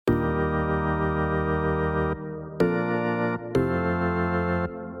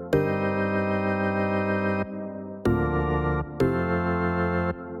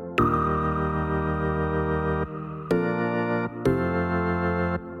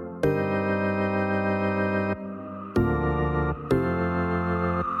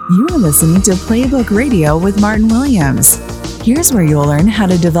You are listening to Playbook Radio with Martin Williams. Here's where you'll learn how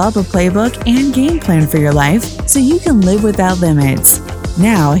to develop a playbook and game plan for your life so you can live without limits.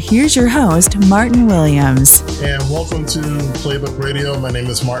 Now, here's your host, Martin Williams. And welcome to Playbook Radio. My name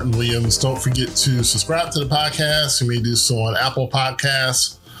is Martin Williams. Don't forget to subscribe to the podcast. You may do so on Apple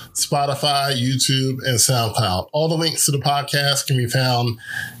Podcasts, Spotify, YouTube, and SoundCloud. All the links to the podcast can be found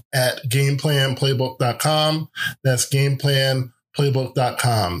at gameplanplaybook.com. That's gameplanplaybook.com.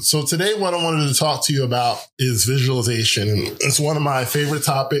 So today what I wanted to talk to you about is visualization. It's one of my favorite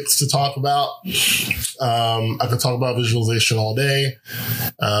topics to talk about. I could talk about visualization all day.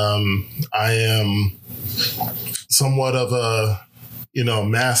 I am somewhat of a,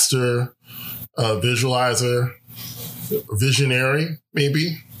 master visualizer, visionary,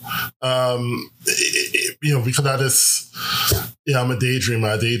 maybe. Because I'm a daydreamer.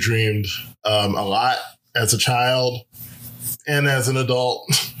 I daydreamed a lot as a child and as an adult.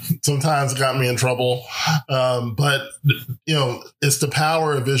 Sometimes it got me in trouble. But it's the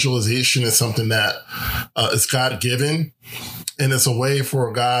power of visualization is something that is God-given. And it's a way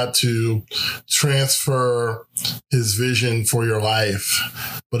for God to transfer his vision for your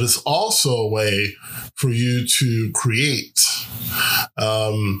life. But it's also a way for you to create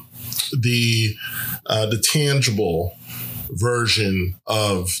the tangible version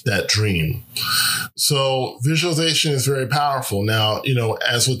of that dream. So visualization is very powerful. Now,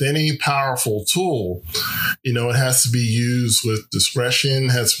 as with any powerful tool, it has to be used with discretion,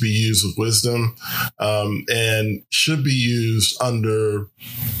 has to be used with wisdom, and should be used under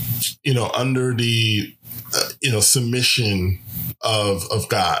the, submission of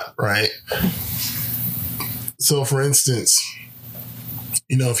God, right? So for instance,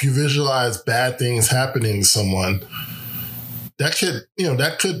 if you visualize bad things happening to someone, that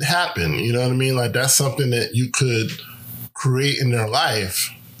could happen. You know what I mean? Like that's something that you could create in their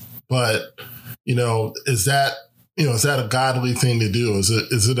life. But, is that a godly thing to do? Is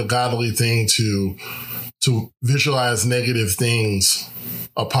it a godly thing to visualize negative things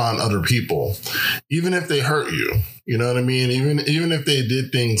upon other people, even if they hurt you? You know what I mean? Even if they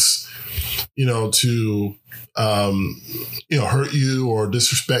did things, to hurt you or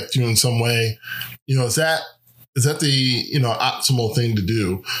disrespect you in some way, is that the, optimal thing to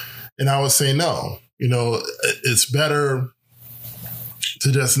do? And I would say no. It's better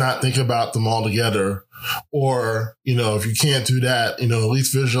to just not think about them altogether. Or, if you can't do that, at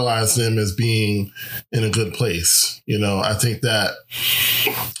least visualize them as being in a good place. I think that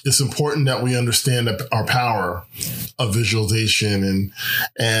it's important that we understand our power of visualization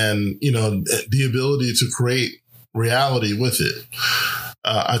and the ability to create reality with it.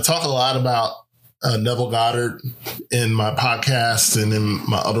 I talk a lot about Neville Goddard in my podcast and in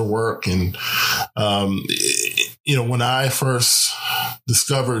my other work. And, when I first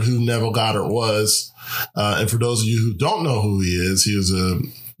discovered who Neville Goddard was, and for those of you who don't know who he was a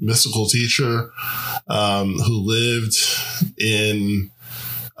mystical teacher who lived in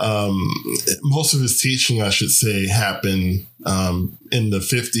most of his teaching, I should say, happened in the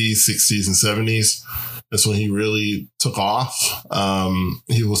 50s, 60s, and 70s. That's when he really took off.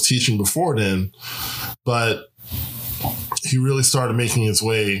 He was teaching before then, but he really started making his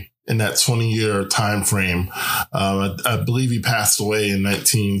way in that 20-year time frame. I believe he passed away in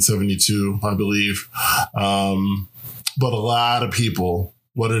 1972, I believe. But a lot of people,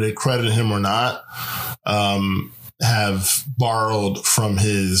 whether they credit him or not, have borrowed from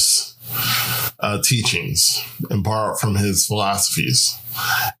his teachings and borrowed from his philosophies.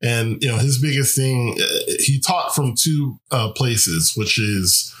 And, his biggest thing, he taught from two places, which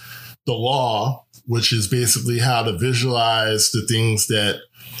is the law, which is basically how to visualize the things that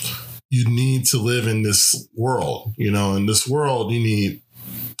you need to live in this world. In this world, you need,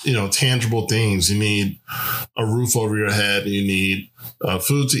 tangible things. You need a roof over your head. You need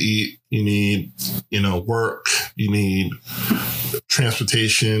food to eat. You need, work. You need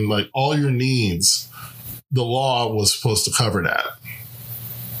transportation, like all your needs. The law was supposed to cover that.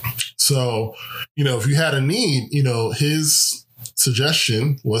 So, if you had a need, his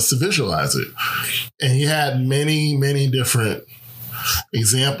suggestion was to visualize it. And he had many, many different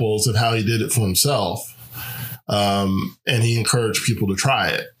examples of how he did it for himself. And he encouraged people to try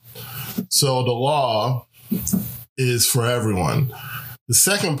it. So the law is for everyone. The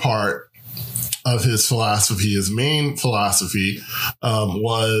second part of his philosophy, his main philosophy,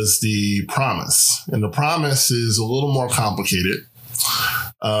 was the promise. And the promise is a little more complicated.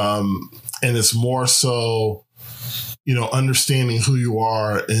 And it's more so, understanding who you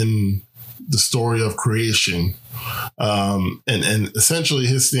are in the story of creation. And essentially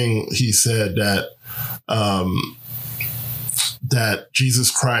his thing, he said that that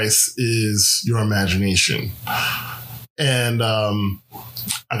Jesus Christ is your imagination. And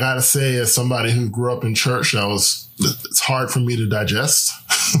I got to say, as somebody who grew up in church, it's hard for me to digest.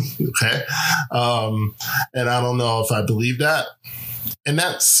 Okay. And I don't know if I believe that. And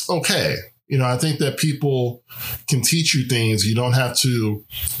that's okay. I think that people can teach you things. You don't have to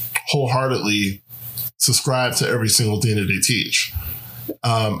wholeheartedly subscribe to every single thing that they teach.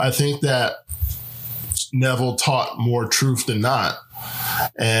 I think that Neville taught more truth than not.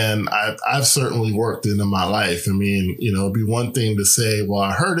 And I've certainly worked it in my life. I mean, it'd be one thing to say, well,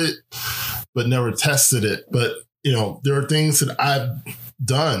 I heard it, but never tested it. But, there are things that I've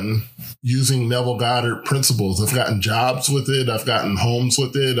done using Neville Goddard principles. I've gotten jobs with it. I've gotten homes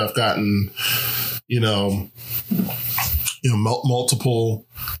with it. I've gotten, multiple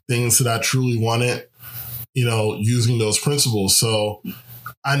things that I truly wanted, using those principles. So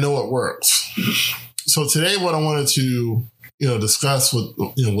I know it works. So today, what I wanted to, discuss with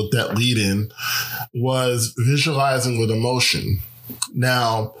that lead in was visualizing with emotion.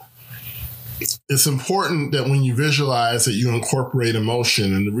 Now, it's important that when you visualize that you incorporate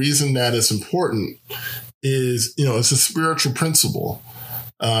emotion. And the reason that it's important is, it's a spiritual principle.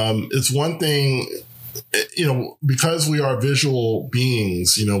 It's one thing, because we are visual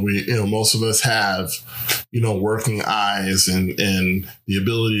beings, most of us have, working eyes and the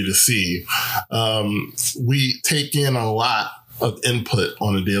ability to see. We take in a lot of input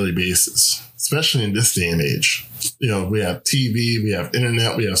on a daily basis, especially in this day and age. We have TV, we have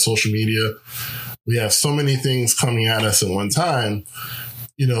internet, we have social media. We have so many things coming at us at one time.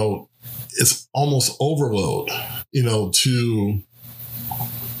 It's almost overload, to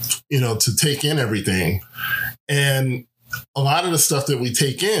take in everything. And a lot of the stuff that we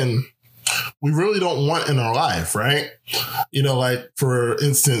take in, we really don't want in our life, right? Like, for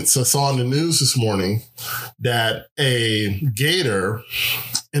instance, I saw in the news this morning that a gator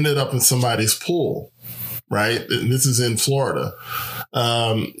ended up in somebody's pool, right? And this is in Florida.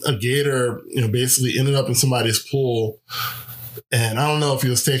 A gator, basically ended up in somebody's pool. And I don't know if he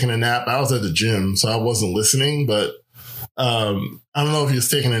was taking a nap. I was at the gym, so I wasn't listening, but I don't know if he was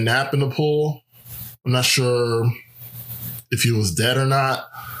taking a nap in the pool. I'm not sure if he was dead or not.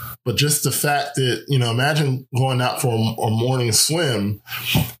 But just the fact that, imagine going out for a morning swim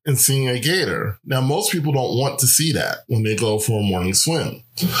and seeing a gator. Now, most people don't want to see that when they go for a morning swim.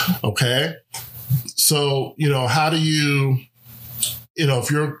 Okay. So, how do you,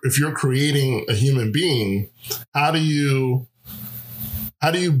 if you're creating a human being, how do you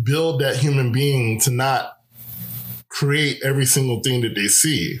build that human being to not create every single thing that they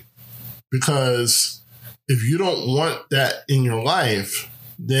see? Because if you don't want that in your life,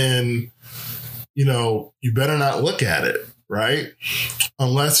 then, you better not look at it, right?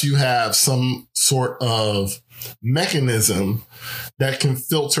 Unless you have some sort of mechanism that can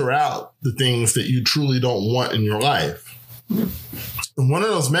filter out the things that you truly don't want in your life. And one of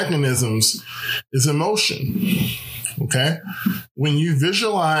those mechanisms is emotion, okay? When you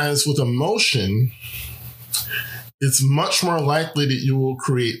visualize with emotion, it's much more likely that you will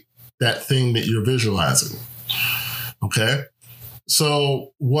create that thing that you're visualizing, okay?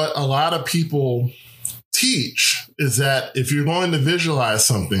 So what a lot of people teach is that if you're going to visualize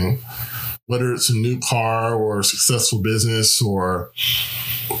something, whether it's a new car or a successful business or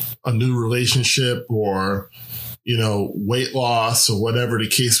a new relationship or, weight loss or whatever the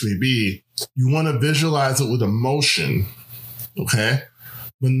case may be, you want to visualize it with emotion, okay?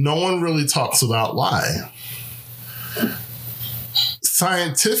 But no one really talks about why.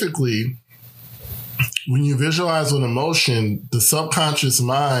 Scientifically, when you visualize with emotion, the subconscious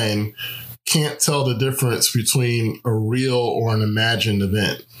mind can't tell the difference between a real or an imagined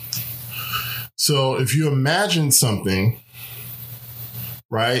event. So if you imagine something,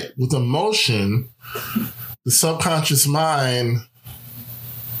 right, with emotion, the subconscious mind,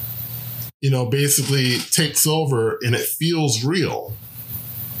 basically takes over and it feels real.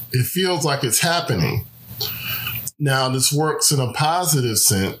 It feels like it's happening. Now, this works in a positive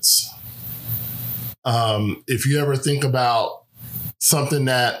sense. If you ever think about something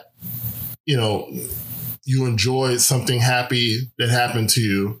that, you enjoyed, something happy that happened to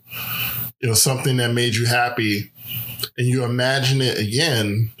you, something that made you happy, and you imagine it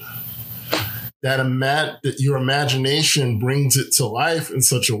again, that your imagination brings it to life in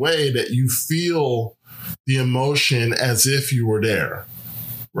such a way that you feel the emotion as if you were there,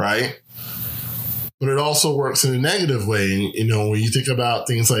 right? But it also works in a negative way. When you think about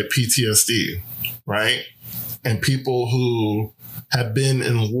things like PTSD, right? And people who have been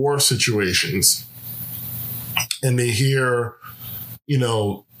in war situations and they hear,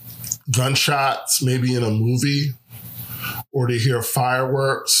 gunshots, maybe in a movie, or they hear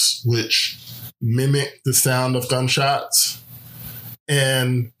fireworks, which mimic the sound of gunshots.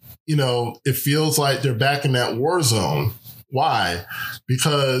 And, it feels like they're back in that war zone. Why?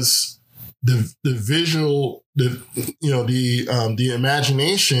 Because the visual, the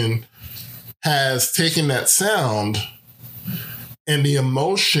imagination has taken that sound and the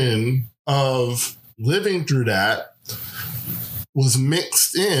emotion of living through that was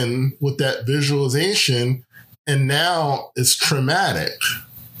mixed in with that visualization, and now it's traumatic.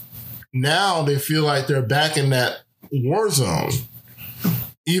 Now they feel like they're back in that war zone,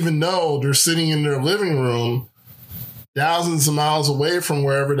 even though they're sitting in their living room thousands of miles away from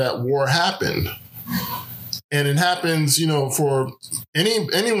wherever that war happened. And it happens, for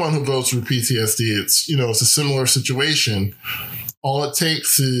anyone who goes through PTSD, it's a similar situation. All it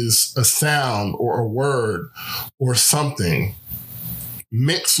takes is a sound or a word or something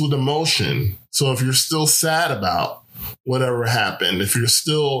mixed with emotion. So if you're still sad about whatever happened, if you're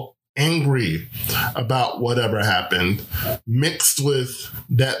still angry about whatever happened, mixed with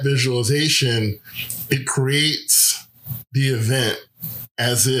that visualization, it creates the event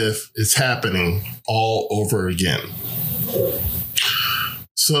as if it's happening all over again.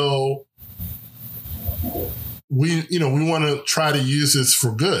 So we want to try to use this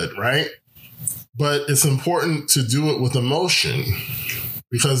for good, right? But it's important to do it with emotion,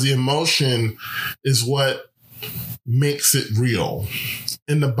 because the emotion is what makes it real.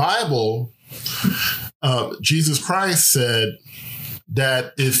 In the Bible, Jesus Christ said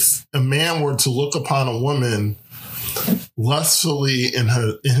that if a man were to look upon a woman lustfully in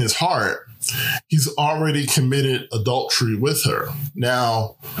his heart, he's already committed adultery with her.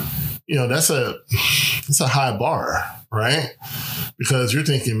 Now, that's a high bar, right? Because you're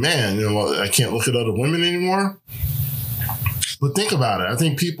thinking, man, I can't look at other women anymore. But think about it. I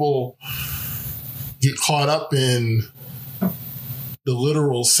think people get caught up in the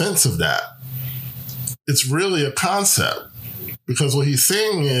literal sense of that. It's really a concept, because what he's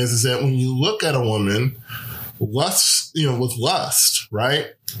saying is that when you look at a woman, with lust,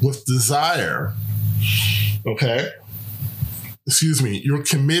 right? With desire, okay? You're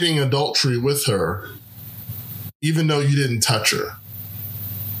committing adultery with her, even though you didn't touch her,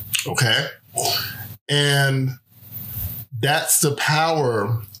 okay? And that's the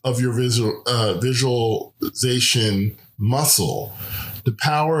power of your visualization muscle. The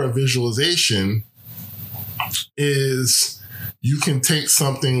power of visualization is you can take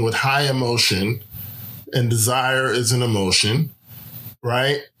something with high emotion, and desire is an emotion,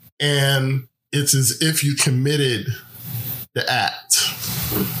 right? And it's as if you committed the act,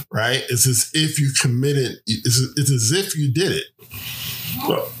 right? It's as if you committed, it's as if you did it.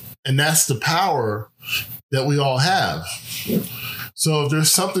 And that's the power that we all have. So if there's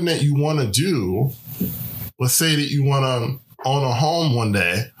something that you want to do, let's say that you want to own a home one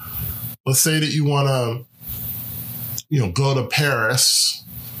day. Let's say that you want to, go to Paris,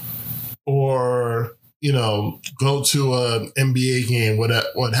 or, go to an NBA game, what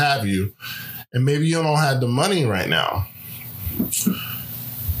have you. And maybe you don't have the money right now.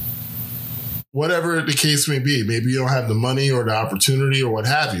 Whatever the case may be, maybe you don't have the money or the opportunity or what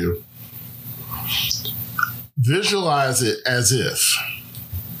have you. Visualize it as if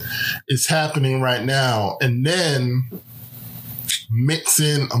it's happening right now, and then mix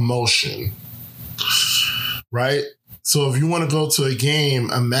in emotion, right? So if you want to go to a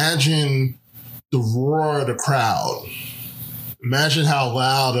game, imagine the roar of the crowd. Imagine how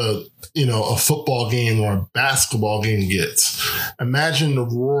loud a football game or a basketball game gets. Imagine the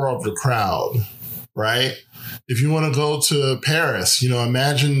roar of the crowd, right? If you want to go to Paris,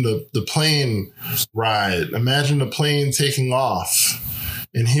 imagine the plane ride. Imagine the plane taking off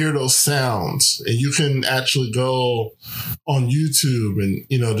and hear those sounds. And you can actually go on YouTube and,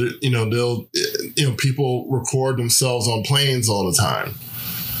 people record themselves on planes all the time,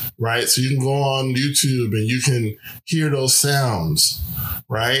 right? So you can go on YouTube and you can hear those sounds,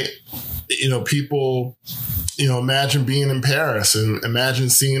 right? People, imagine being in Paris and imagine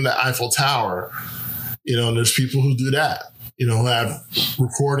seeing the Eiffel Tower. And there's people who do that, who have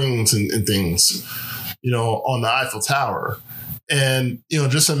recordings and things, on the Eiffel Tower. And,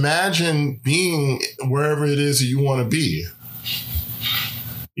 just imagine being wherever it is that you want to be.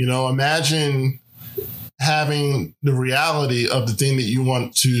 Imagine having the reality of the thing that you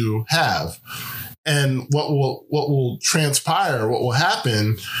want to have. And what will transpire, what will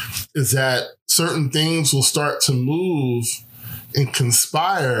happen is that certain things will start to move and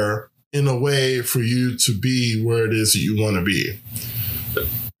conspire in a way for you to be where it is that you want to be.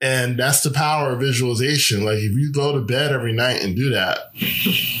 And that's the power of visualization. Like if you go to bed every night and do that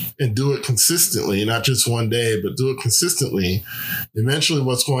and do it consistently, not just one day, but do it consistently, eventually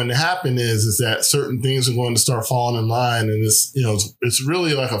what's going to happen is that certain things are going to start falling in line. And it's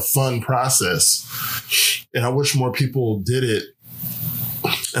really like a fun process. And I wish more people did it.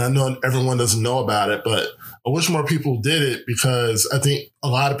 And I know everyone doesn't know about it, but I wish more people did it because I think a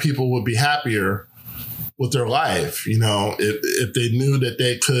lot of people would be happier with their life, if they knew that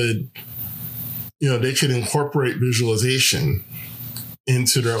they could incorporate visualization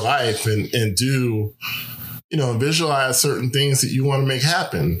into their life and do, visualize certain things that you want to make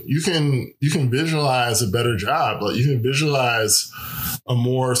happen. You can visualize a better job. Like you can visualize a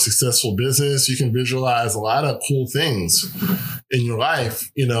more successful business. You can visualize a lot of cool things in your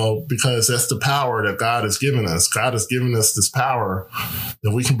life, because that's the power that God has given us. God has given us this power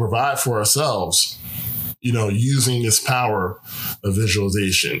that we can provide for ourselves, using this power of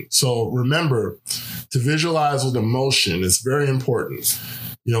visualization. So remember to visualize with emotion is very important.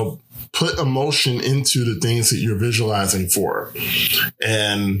 Put emotion into the things that you're visualizing for.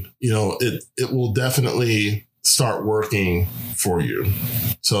 And, it will definitely start working for you.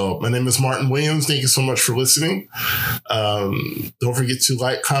 So my name is Martin Williams. Thank you so much for listening. Don't forget to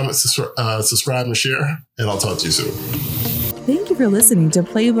like, comment, subscribe, and share. And I'll talk to you soon. Thank you for listening to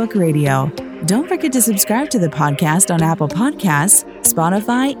Playbook Radio. Don't forget to subscribe to the podcast on Apple Podcasts,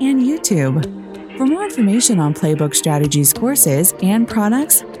 Spotify, and YouTube. For more information on Playbook strategies, courses, and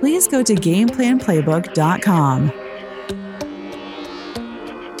products, please go to GamePlanPlaybook.com.